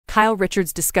Kyle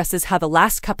Richards discusses how the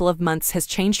last couple of months has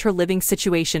changed her living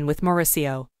situation with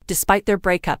Mauricio. Despite their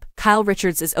breakup, Kyle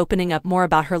Richards is opening up more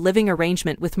about her living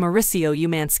arrangement with Mauricio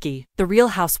Umansky. The Real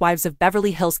Housewives of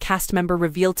Beverly Hills cast member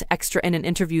revealed to Extra in an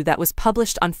interview that was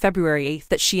published on February 8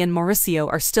 that she and Mauricio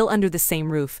are still under the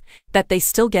same roof, that they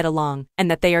still get along,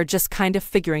 and that they are just kind of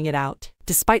figuring it out.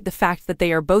 Despite the fact that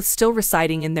they are both still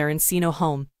residing in their Encino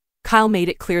home, Kyle made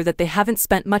it clear that they haven't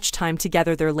spent much time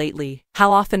together there lately.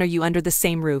 "How often are you under the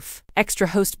same roof?" Extra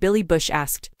host Billy Bush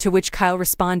asked, to which Kyle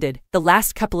responded, "The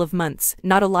last couple of months,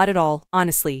 not a lot at all,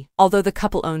 honestly." Although the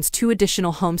couple owns 2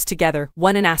 additional homes together,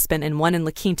 one in Aspen and one in La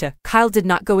Quinta, Kyle did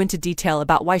not go into detail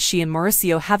about why she and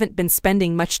Mauricio haven't been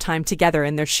spending much time together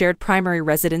in their shared primary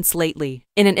residence lately.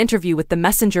 In an interview with The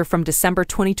Messenger from December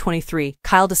 2023,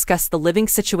 Kyle discussed the living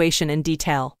situation in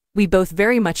detail. "We both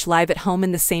very much live at home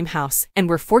in the same house, and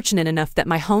we're fortunate enough that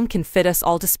my home can fit us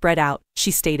all to spread out,"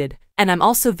 she stated. "And I'm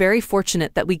also very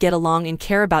fortunate that we get along and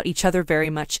care about each other very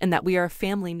much and that we are a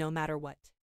family no matter what."